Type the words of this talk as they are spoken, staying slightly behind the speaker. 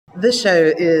This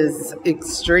show is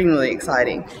extremely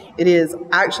exciting. It is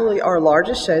actually our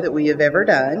largest show that we have ever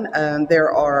done.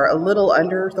 There are a little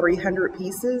under 300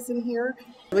 pieces in here.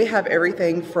 We have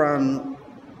everything from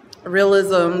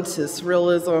realism to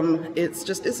surrealism.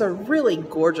 It's a really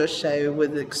gorgeous show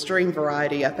with extreme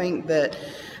variety. I think that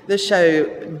this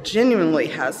show genuinely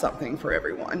has something for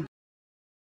everyone.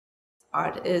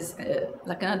 Art is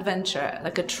like an adventure,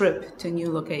 like a trip to a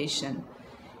new location.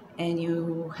 And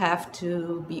you have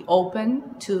to be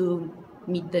open to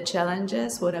meet the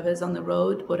challenges, whatever is on the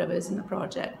road, whatever is in the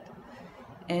project.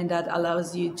 And that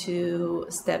allows you to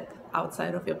step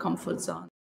outside of your comfort zone.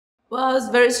 Well, I was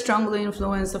very strongly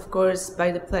influenced, of course,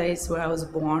 by the place where I was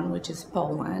born, which is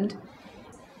Poland.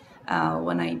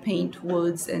 When I paint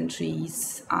woods and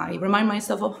trees, I remind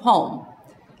myself of home.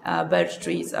 Birch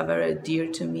trees are very dear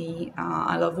to me.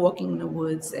 I love walking in the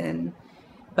woods, and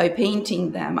by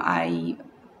painting them, I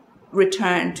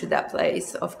return to that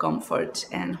place of comfort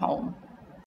and home.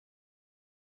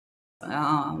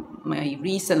 My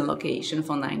recent location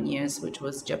for 9 years, which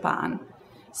was Japan,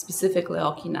 specifically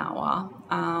Okinawa,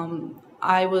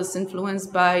 I was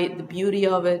influenced by the beauty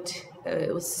of it.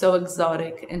 It was so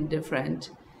exotic and different,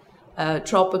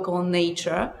 tropical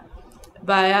nature.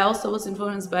 But I also was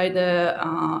influenced by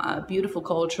the beautiful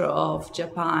culture of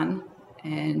Japan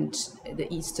and the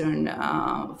Eastern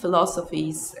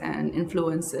philosophies and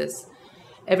influences.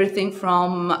 Everything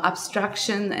from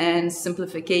abstraction and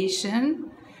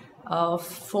simplification of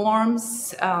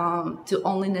forms to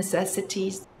only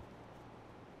necessities.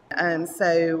 And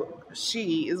so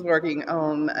she is working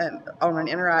on an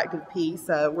interactive piece.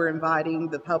 We're inviting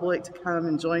the public to come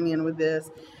and join in with this.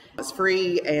 It's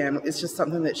free, and it's just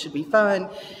something that should be fun,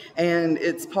 and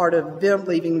it's part of them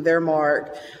leaving their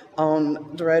mark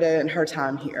on Dorota and her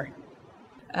time here.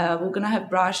 We're going to have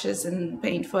brushes and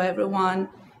paint for everyone.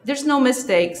 There's no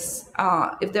mistakes.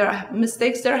 If there are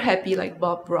mistakes, they're happy, like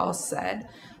Bob Ross said.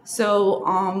 So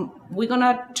we're going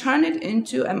to turn it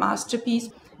into a masterpiece.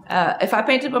 If I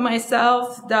paint it by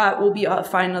myself, that will be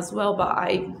fine as well, but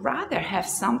I'd rather have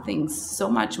something so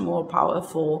much more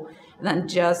powerful than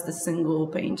just a single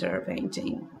painter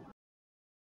painting.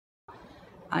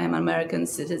 I am an American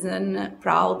citizen,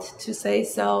 proud to say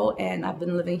so, and I've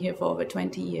been living here for over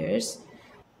 20 years.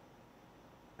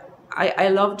 I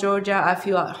love Georgia. I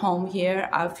feel at home here.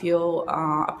 I feel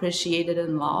appreciated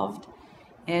and loved.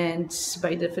 And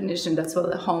by definition, that's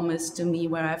what home is to me,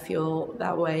 where I feel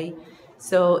that way.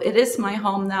 So it is my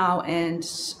home now, and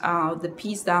the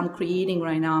piece that I'm creating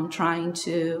right now, I'm trying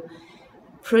to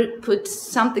put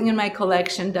something in my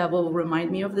collection that will remind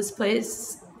me of this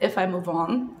place if I move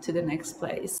on to the next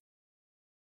place.